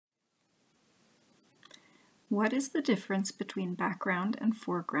What is the difference between background and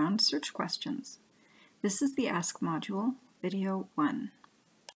foreground search questions? This is the Ask module, video 1.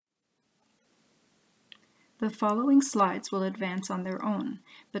 The following slides will advance on their own,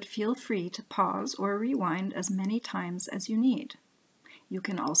 but feel free to pause or rewind as many times as you need. You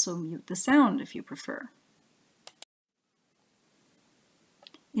can also mute the sound if you prefer.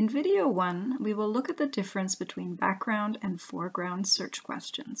 In video 1, we will look at the difference between background and foreground search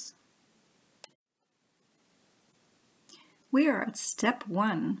questions. We are at step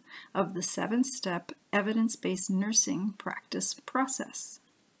 1 of the 7-step evidence-based nursing practice process.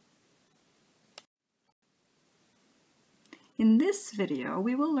 In this video,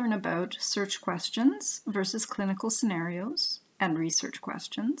 we will learn about search questions versus clinical scenarios and research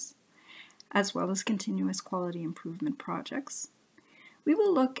questions, as well as continuous quality improvement projects. We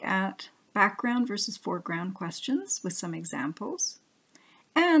will look at background versus foreground questions with some examples,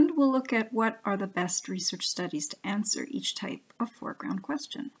 and we'll look at what are the best research studies to answer each type of foreground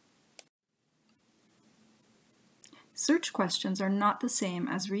question. Search questions are not the same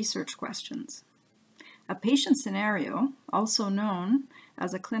as research questions. A patient scenario, also known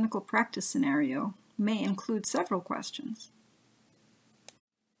as a clinical practice scenario, may include several questions.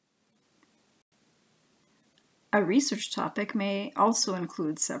 A research topic may also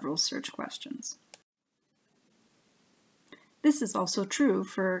include several search questions. This is also true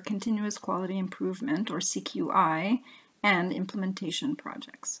for continuous quality improvement, or CQI, and implementation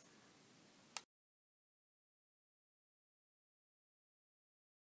projects.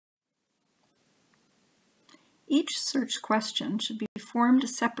 Each search question should be formed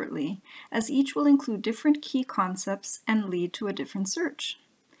separately, as each will include different key concepts and lead to a different search.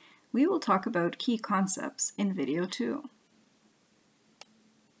 We will talk about key concepts in video 2.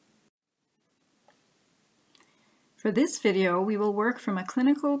 For this video, we will work from a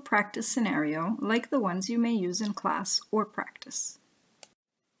clinical practice scenario like the ones you may use in class or practice.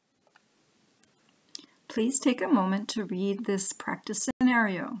 Please take a moment to read this practice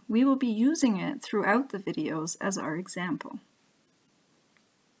scenario. We will be using it throughout the videos as our example.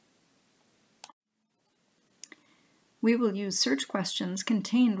 We will use search questions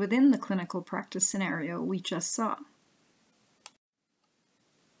contained within the clinical practice scenario we just saw.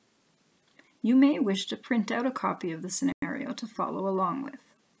 You may wish to print out a copy of the scenario to follow along with.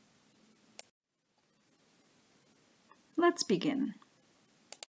 Let's begin.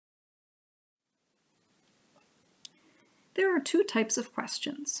 There are two types of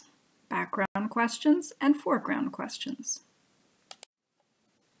questions: background questions and foreground questions.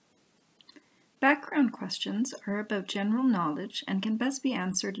 Background questions are about general knowledge and can best be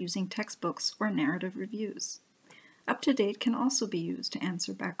answered using textbooks or narrative reviews. Up-to-date can also be used to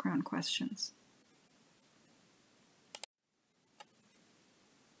answer background questions.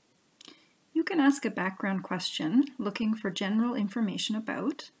 You can ask a background question looking for general information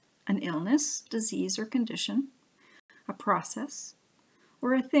about an illness, disease, or condition, a process,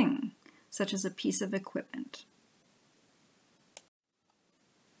 or a thing, such as a piece of equipment.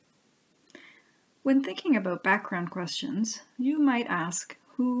 When thinking about background questions, you might ask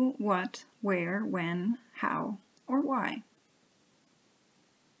who, what, where, when, how, or why.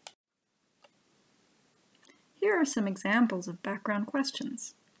 Here are some examples of background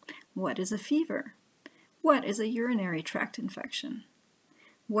questions. What is a fever? What is a urinary tract infection?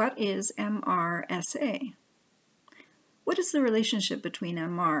 What is MRSA? What is the relationship between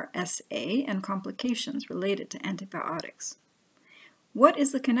MRSA and complications related to antibiotics? What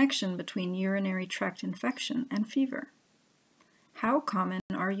is the connection between urinary tract infection and fever? How common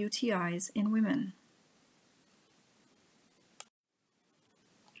are UTIs in women?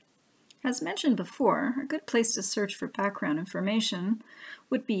 As mentioned before, a good place to search for background information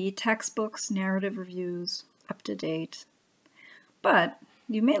would be textbooks, narrative reviews, up-to-date. But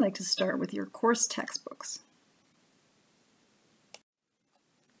you may like to start with your course textbooks.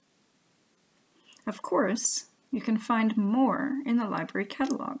 Of course, you can find more in the library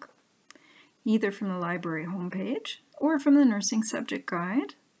catalog, either from the library homepage or from the nursing subject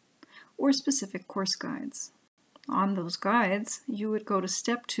guide or specific course guides. On those guides, you would go to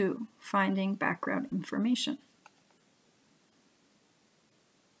step 2, finding background information.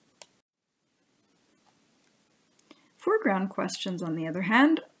 Foreground questions, on the other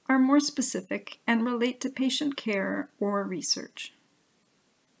hand, are more specific and relate to patient care or research.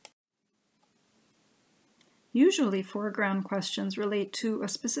 Usually, foreground questions relate to a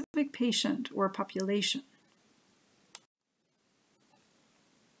specific patient or population.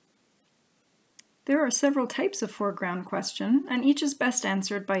 There are several types of foreground question, and each is best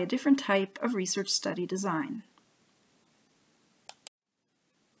answered by a different type of research study design.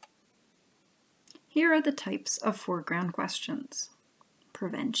 Here are the types of foreground questions: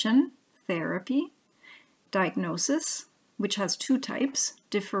 prevention, therapy, diagnosis, which has two types,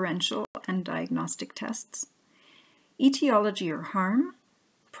 differential and diagnostic tests, etiology or harm,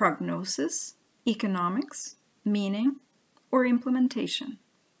 prognosis, economics, meaning, or implementation.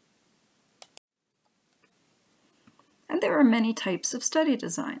 And there are many types of study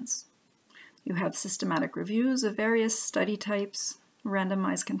designs. You have systematic reviews of various study types,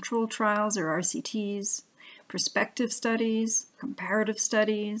 randomized control trials or RCTs, prospective studies, comparative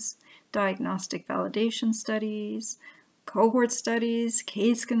studies, diagnostic validation studies, cohort studies,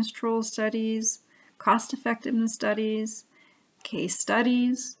 case control studies, cost-effectiveness studies, case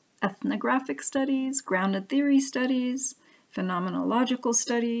studies, ethnographic studies, grounded theory studies, phenomenological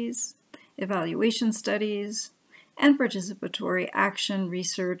studies, evaluation studies, and participatory action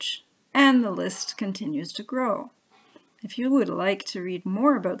research, and the list continues to grow. If you would like to read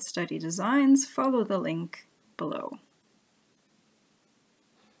more about study designs, follow the link below.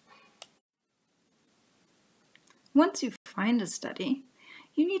 Once you find a study,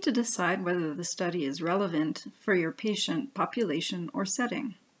 you need to decide whether the study is relevant for your patient population or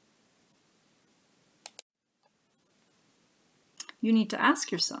setting. You need to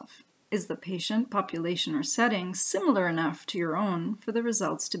ask yourself, is the patient population or setting similar enough to your own for the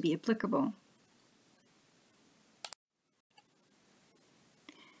results to be applicable?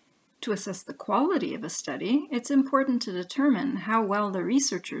 To assess the quality of a study, it's important to determine how well the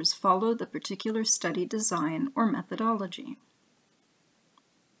researchers followed the particular study design or methodology.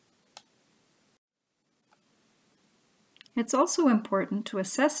 It's also important to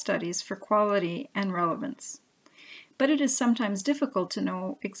assess studies for quality and relevance, but it is sometimes difficult to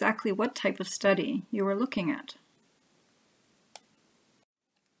know exactly what type of study you are looking at.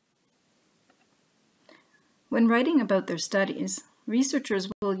 When writing about their studies, researchers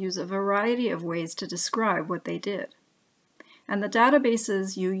will use a variety of ways to describe what they did, and the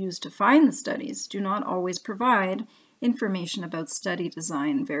databases you use to find the studies do not always provide information about study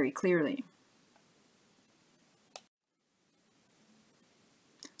design very clearly.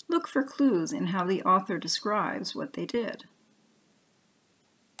 Look for clues in how the author describes what they did.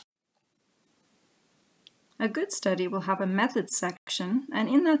 A good study will have a methods section, and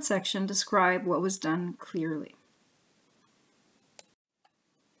in that section describe what was done clearly.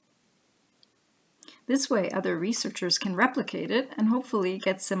 This way, other researchers can replicate it and hopefully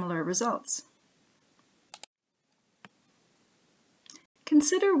get similar results.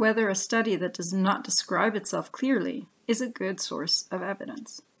 Consider whether a study that does not describe itself clearly is a good source of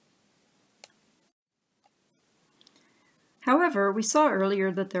evidence. However, we saw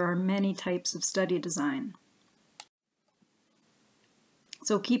earlier that there are many types of study design.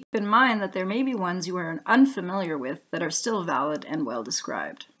 So keep in mind that there may be ones you are unfamiliar with that are still valid and well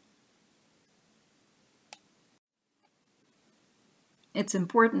described. It's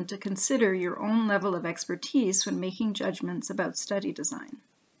important to consider your own level of expertise when making judgments about study design.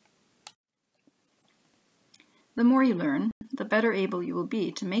 The more you learn, the better able you will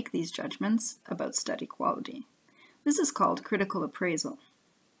be to make these judgments about study quality. This is called critical appraisal.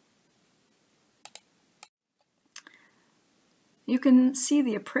 You can see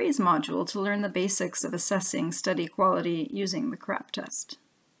the Appraise module to learn the basics of assessing study quality using the CRAP test.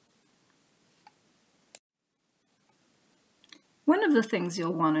 One of the things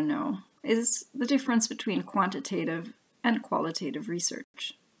you'll want to know is the difference between quantitative and qualitative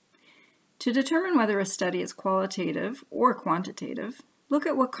research. To determine whether a study is qualitative or quantitative, look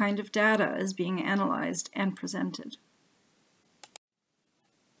at what kind of data is being analyzed and presented.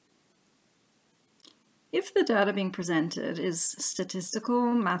 If the data being presented is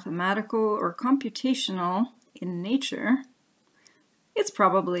statistical, mathematical, or computational in nature, it's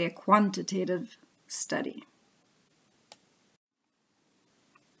probably a quantitative study.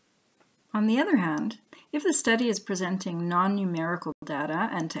 On the other hand, if the study is presenting non-numerical data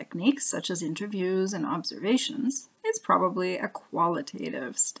and techniques such as interviews and observations, it's probably a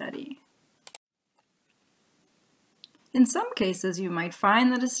qualitative study. In some cases, you might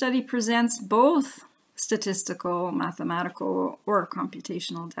find that a study presents both statistical, mathematical, or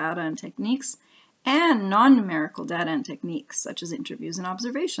computational data and techniques, and non-numerical data and techniques such as interviews and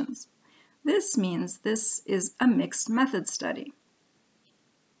observations. This means this is a mixed method study.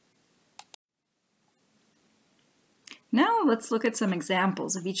 Now let's look at some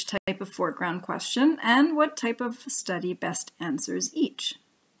examples of each type of foreground question and what type of study best answers each.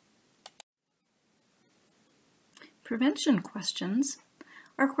 Prevention questions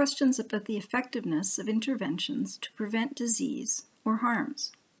are questions about the effectiveness of interventions to prevent disease or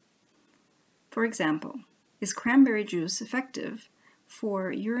harms. For example, is cranberry juice effective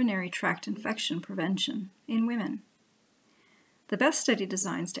for urinary tract infection prevention in women. The best study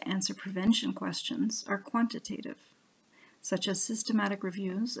designs to answer prevention questions are quantitative, such as systematic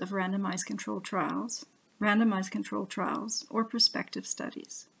reviews of randomized controlled trials, or prospective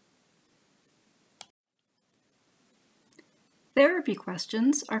studies. Therapy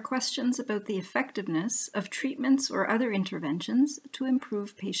questions are questions about the effectiveness of treatments or other interventions to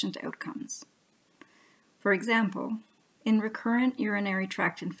improve patient outcomes. For example, in recurrent urinary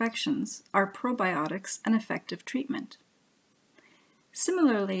tract infections, are probiotics an effective treatment?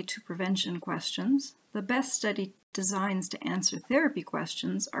 Similarly to prevention questions, the best study designs to answer therapy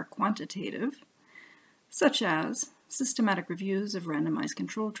questions are quantitative, such as systematic reviews of randomized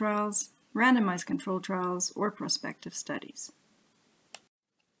controlled trials, or prospective studies.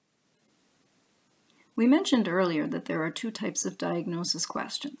 We mentioned earlier that there are two types of diagnosis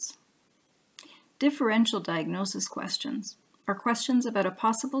questions. Differential diagnosis questions are questions about a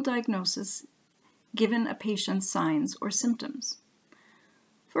possible diagnosis given a patient's signs or symptoms.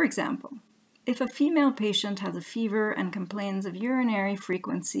 For example, if a female patient has a fever and complains of urinary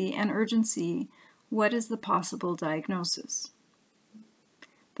frequency and urgency, what is the possible diagnosis?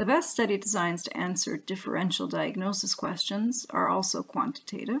 The best study designs to answer differential diagnosis questions are also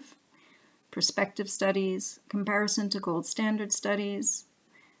quantitative: prospective studies, comparison to gold standard studies,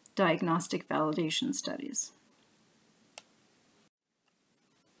 diagnostic validation studies.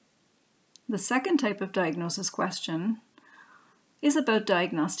 The second type of diagnosis question is about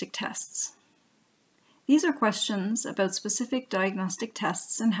diagnostic tests. These are questions about specific diagnostic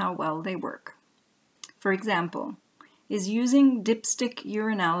tests and how well they work. For example, is using dipstick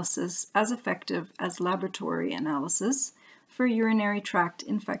urinalysis as effective as laboratory analysis for urinary tract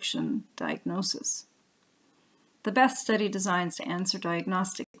infection diagnosis? The best study designs to answer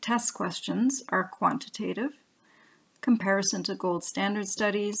diagnostic test questions are quantitative, comparison to gold standard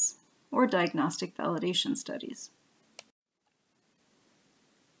studies, or diagnostic validation studies.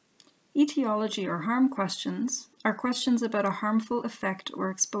 Etiology or harm questions are questions about a harmful effect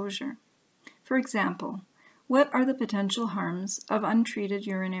or exposure. For example, what are the potential harms of untreated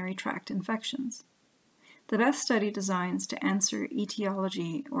urinary tract infections? The best study designs to answer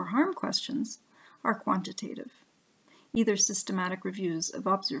etiology or harm questions are quantitative, either systematic reviews of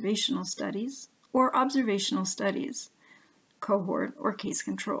observational studies or observational studies, cohort or case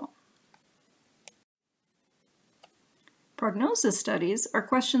control. Prognosis studies are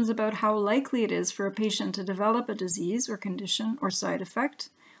questions about how likely it is for a patient to develop a disease or condition or side effect,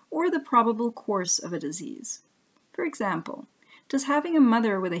 or the probable course of a disease. For example, does having a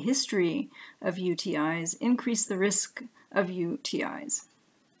mother with a history of UTIs increase the risk of UTIs?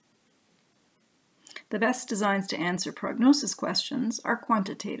 The best designs to answer prognosis questions are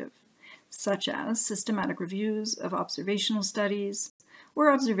quantitative, such as systematic reviews of observational studies,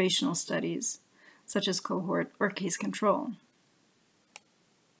 or observational studies, such as cohort or case control.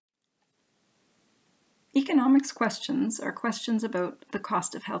 Economics questions are questions about the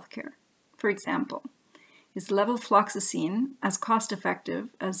cost of healthcare. For example, is levofloxacin as cost-effective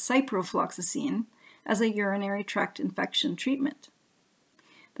as ciprofloxacin as a urinary tract infection treatment?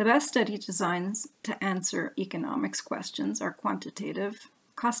 The best study designs to answer economics questions are quantitative,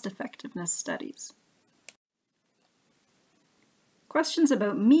 cost-effectiveness studies. Questions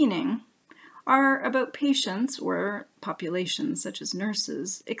about meaning are about patients or populations such as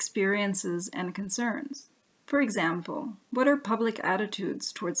nurses' experiences and concerns. For example, what are public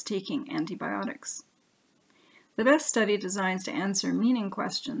attitudes towards taking antibiotics? The best study designs to answer meaning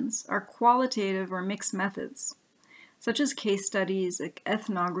questions are qualitative or mixed methods, such as case studies,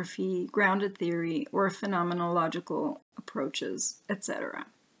 ethnography, grounded theory, or phenomenological approaches, etc.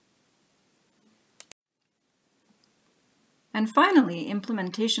 And finally,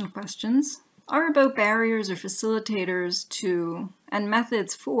 implementation questions are about barriers or facilitators to and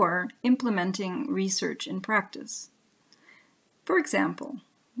methods for implementing research in practice. For example,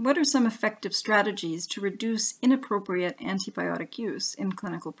 what are some effective strategies to reduce inappropriate antibiotic use in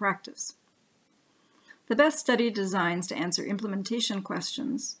clinical practice? The best study designs to answer implementation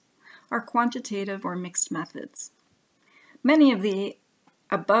questions are quantitative or mixed methods. Many of the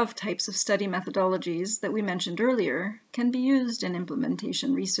above types of study methodologies that we mentioned earlier can be used in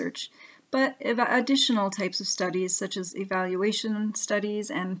implementation research, but additional types of studies such as evaluation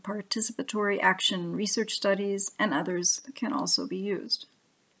studies and participatory action research studies and others can also be used.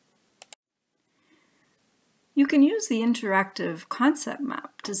 You can use the interactive concept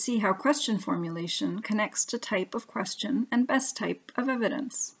map to see how question formulation connects to type of question and best type of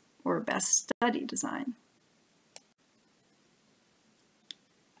evidence, or best study design.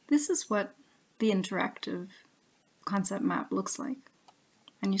 This is what the interactive concept map looks like.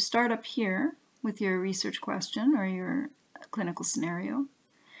 And you start up here with your research question or your clinical scenario.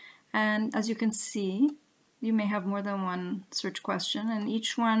 And as you can see, you may have more than one search question, and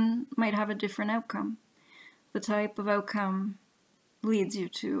each one might have a different outcome. The type of outcome leads you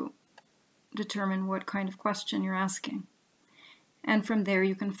to determine what kind of question you're asking. And from there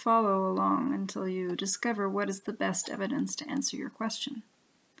you can follow along until you discover what is the best evidence to answer your question.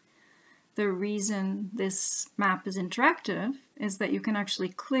 The reason this map is interactive is that you can actually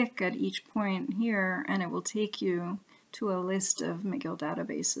click at each point here and it will take you to a list of McGill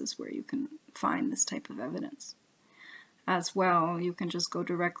databases where you can find this type of evidence. As well, you can just go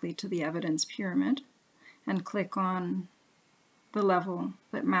directly to the evidence pyramid and click on the level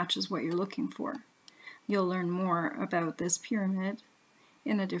that matches what you're looking for. You'll learn more about this pyramid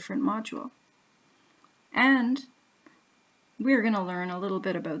in a different module. And we're going to learn a little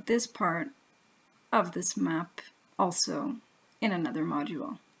bit about this part of this map also in another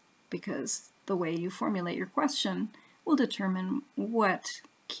module, because the way you formulate your question will determine what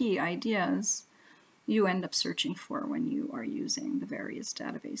key ideas you end up searching for when you are using the various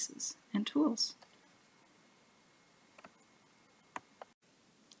databases and tools.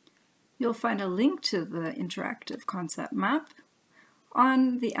 You'll find a link to the interactive concept map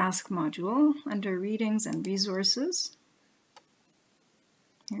on the Ask module under Readings and Resources.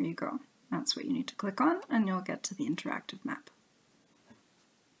 Here you go. That's what you need to click on, and you'll get to the interactive map.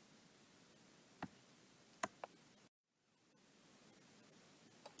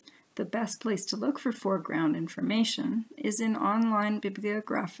 The best place to look for foreground information is in online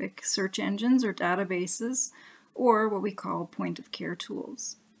bibliographic search engines or databases, or what we call point-of-care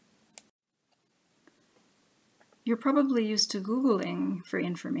tools. You're probably used to Googling for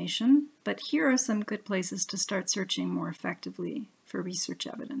information, but here are some good places to start searching more effectively for research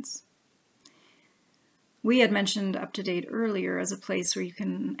evidence. We had mentioned UpToDate earlier as a place where you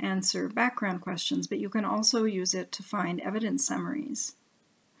can answer background questions, but you can also use it to find evidence summaries.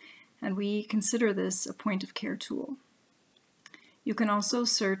 And we consider this a point-of-care tool. You can also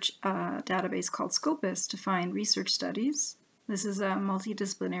search a database called Scopus to find research studies. This is a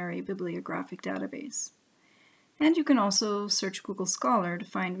multidisciplinary bibliographic database. And you can also search Google Scholar to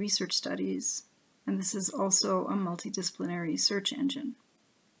find research studies, and this is also a multidisciplinary search engine.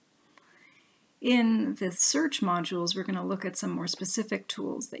 In the search modules, we're going to look at some more specific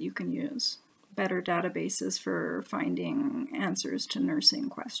tools that you can use, better databases for finding answers to nursing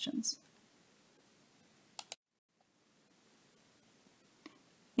questions.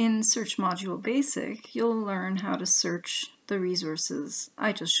 In Search Module Basic, you'll learn how to search the resources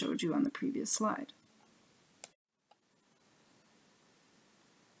I just showed you on the previous slide.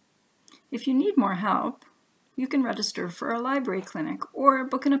 If you need more help, you can register for a library clinic or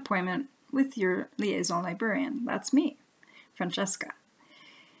book an appointment with your liaison librarian. That's me, Francesca.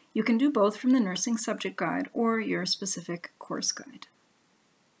 You can do both from the nursing subject guide or your specific course guide.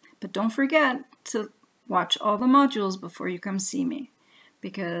 But don't forget to watch all the modules before you come see me,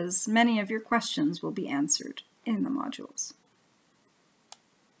 because many of your questions will be answered in the modules.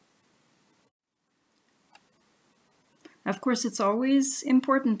 Of course, it's always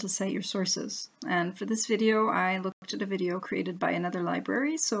important to cite your sources, and for this video I looked at a video created by another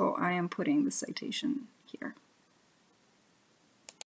library, so I am putting the citation here.